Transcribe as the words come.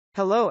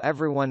Hello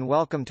everyone,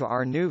 welcome to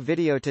our new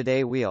video.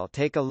 Today we'll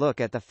take a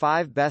look at the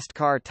 5 best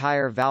car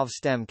tire valve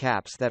stem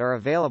caps that are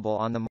available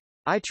on the market.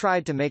 I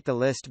tried to make the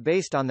list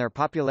based on their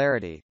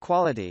popularity,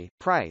 quality,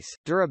 price,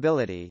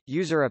 durability,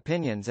 user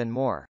opinions and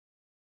more.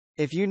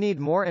 If you need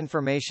more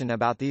information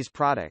about these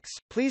products,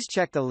 please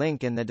check the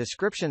link in the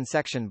description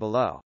section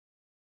below.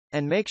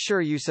 And make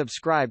sure you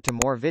subscribe to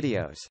more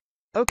videos.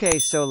 Okay,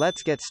 so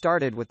let's get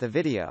started with the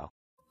video.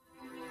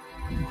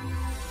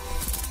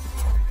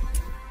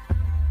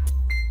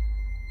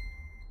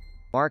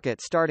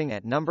 Market starting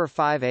at number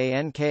 5,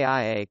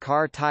 ANKIA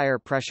car tire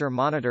pressure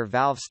monitor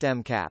valve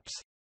stem caps.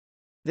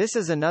 This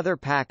is another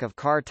pack of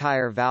car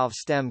tire valve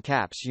stem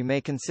caps you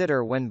may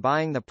consider when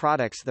buying the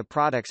products. The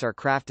products are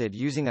crafted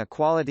using a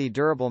quality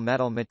durable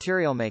metal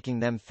material, making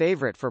them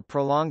favorite for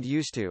prolonged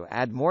use. To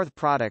add more, the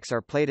products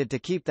are plated to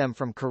keep them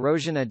from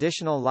corrosion.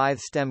 Additional lithe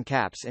stem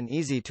caps and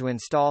easy to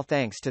install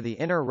thanks to the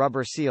inner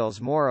rubber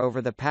seals.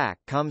 Moreover, the pack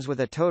comes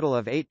with a total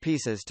of 8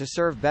 pieces to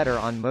serve better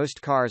on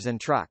most cars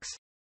and trucks.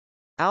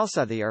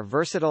 Also, they are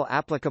versatile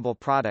applicable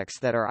products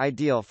that are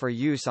ideal for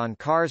use on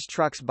cars,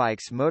 trucks,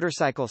 bikes,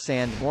 motorcycles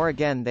and more.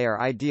 Again, they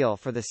are ideal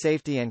for the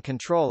safety and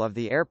control of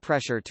the air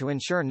pressure to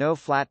ensure no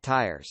flat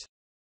tires.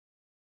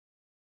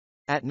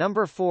 At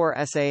number 4,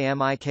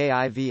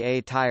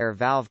 SAMIKIVA tire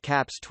valve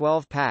caps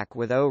 12-pack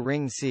with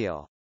O-ring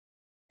seal.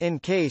 In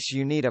case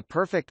you need a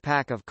perfect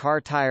pack of car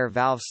tire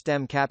valve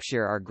stem caps,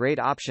 here are great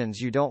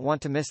options you don't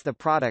want to miss. The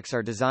products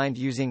are designed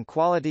using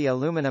quality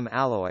aluminum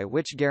alloy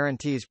which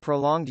guarantees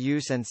prolonged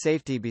use and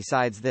safety.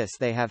 Besides this,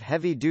 they have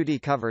heavy-duty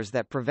covers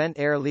that prevent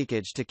air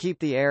leakage to keep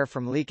the air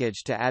from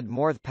leakage. To add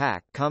more, the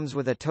pack comes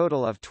with a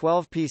total of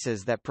 12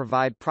 pieces that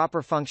provide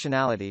proper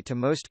functionality to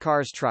most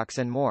cars, trucks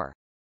and more.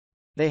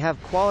 They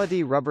have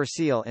quality rubber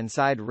seal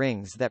inside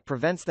rings that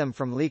prevents them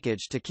from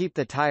leakage to keep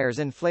the tires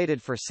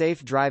inflated for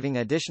safe driving.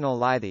 Additional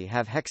lithe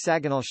have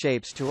hexagonal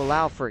shapes to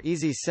allow for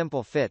easy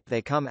simple fit.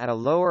 They come at a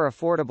lower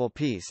affordable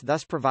piece,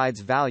 thus provides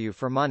value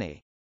for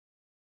money.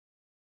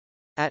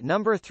 At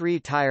number 3,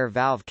 tire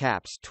valve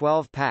caps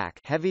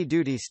 12-pack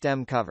heavy-duty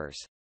stem covers.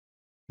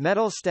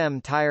 Metal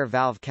stem tire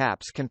valve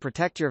caps can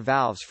protect your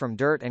valves from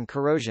dirt and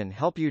corrosion,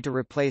 help you to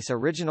replace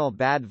original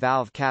bad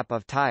valve cap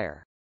of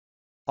tire.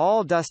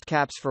 All dust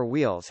caps for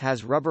wheels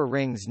has rubber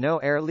rings, no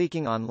air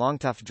leaking on long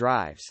tough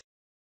drives.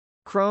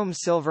 Chrome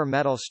silver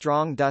metal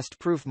strong dust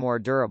proof, more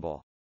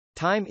durable.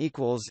 Time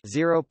equals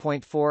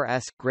 0.4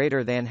 s,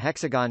 greater than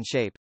hexagon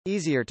shape,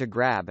 easier to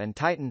grab and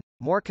tighten,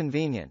 more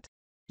convenient.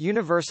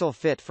 Universal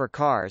fit for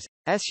cars,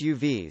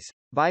 SUVs,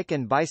 bike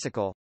and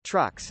bicycle,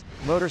 trucks,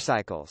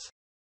 motorcycles.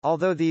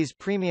 Although these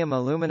premium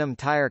aluminum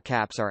tire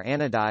caps are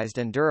anodized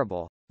and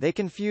durable, they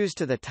can fuse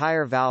to the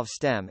tire valve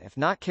stem if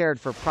not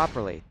cared for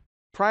properly.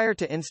 Prior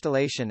to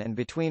installation and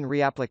between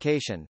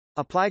reapplication,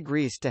 apply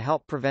grease to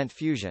help prevent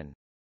fusion.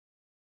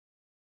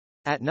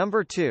 At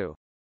number 2,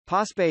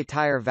 Possbay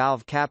tire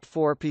valve cap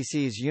 4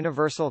 PCs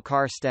universal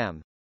car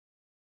stem.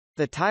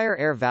 The tire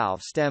air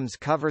valve stems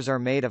covers are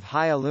made of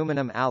high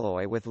aluminum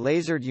alloy with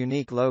lasered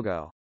unique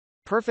logo.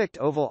 Perfect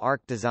oval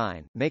arc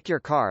design, make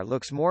your car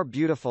looks more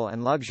beautiful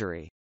and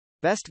luxury.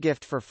 Best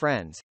gift for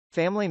friends,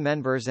 family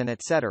members and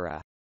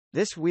etc.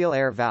 This wheel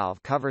air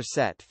valve cover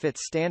set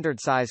fits standard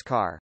size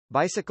car,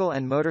 bicycle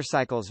and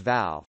motorcycles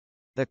valve.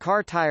 The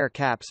car tire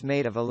caps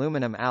made of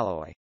aluminum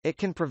alloy. It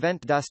can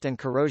prevent dust and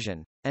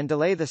corrosion, and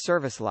delay the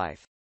service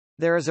life.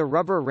 There is a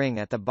rubber ring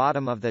at the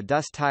bottom of the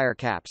dust tire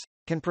caps,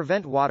 can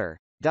prevent water,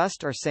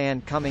 dust or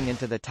sand coming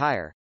into the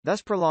tire,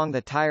 thus prolong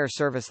the tire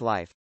service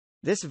life.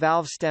 This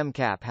valve stem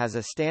cap has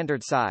a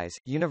standard size,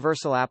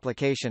 universal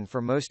application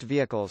for most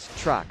vehicles,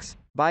 trucks,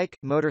 bike,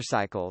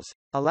 motorcycles,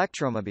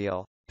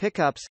 electromobile,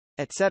 pickups,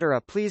 etc.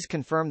 Please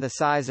confirm the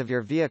size of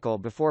your vehicle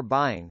before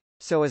buying,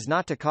 so as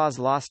not to cause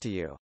loss to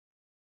you.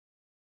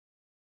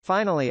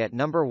 Finally, at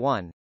number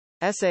 1,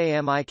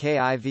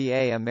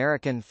 SAMIKIVA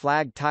American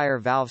flag tire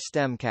valve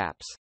stem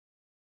caps.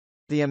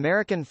 The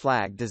American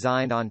flag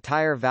designed on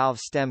tire valve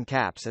stem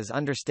caps is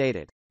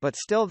understated, but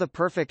still the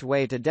perfect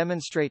way to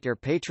demonstrate your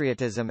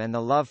patriotism and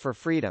the love for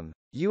freedom.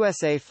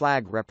 USA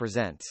flag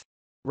represents.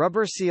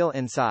 Rubber seal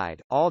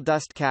inside, all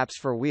dust caps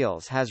for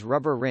wheels has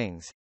rubber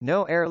rings,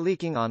 no air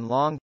leaking on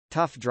long,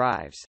 tough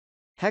drives.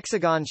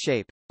 Hexagon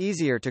shape,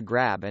 easier to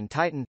grab and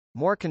tighten,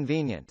 more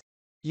convenient.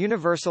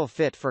 Universal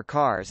fit for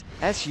cars,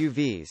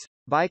 SUVs,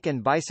 bike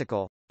and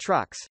bicycle,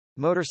 trucks,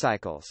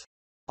 motorcycles.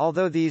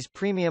 Although these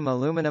premium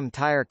aluminum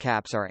tire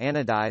caps are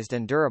anodized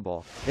and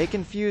durable, they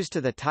can fuse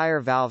to the tire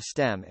valve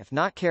stem if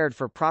not cared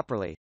for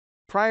properly.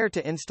 Prior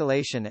to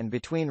installation and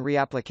between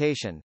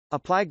reapplication,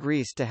 apply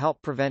grease to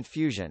help prevent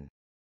fusion.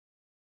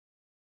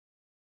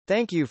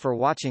 Thank you for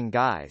watching,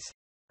 guys.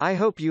 I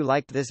hope you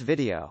liked this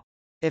video.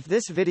 If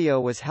this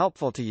video was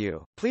helpful to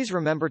you, please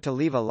remember to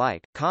leave a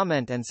like,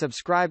 comment and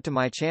subscribe to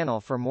my channel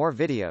for more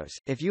videos.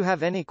 If you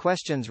have any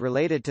questions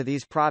related to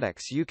these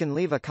products, you can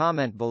leave a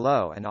comment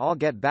below and I'll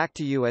get back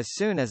to you as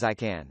soon as I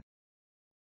can.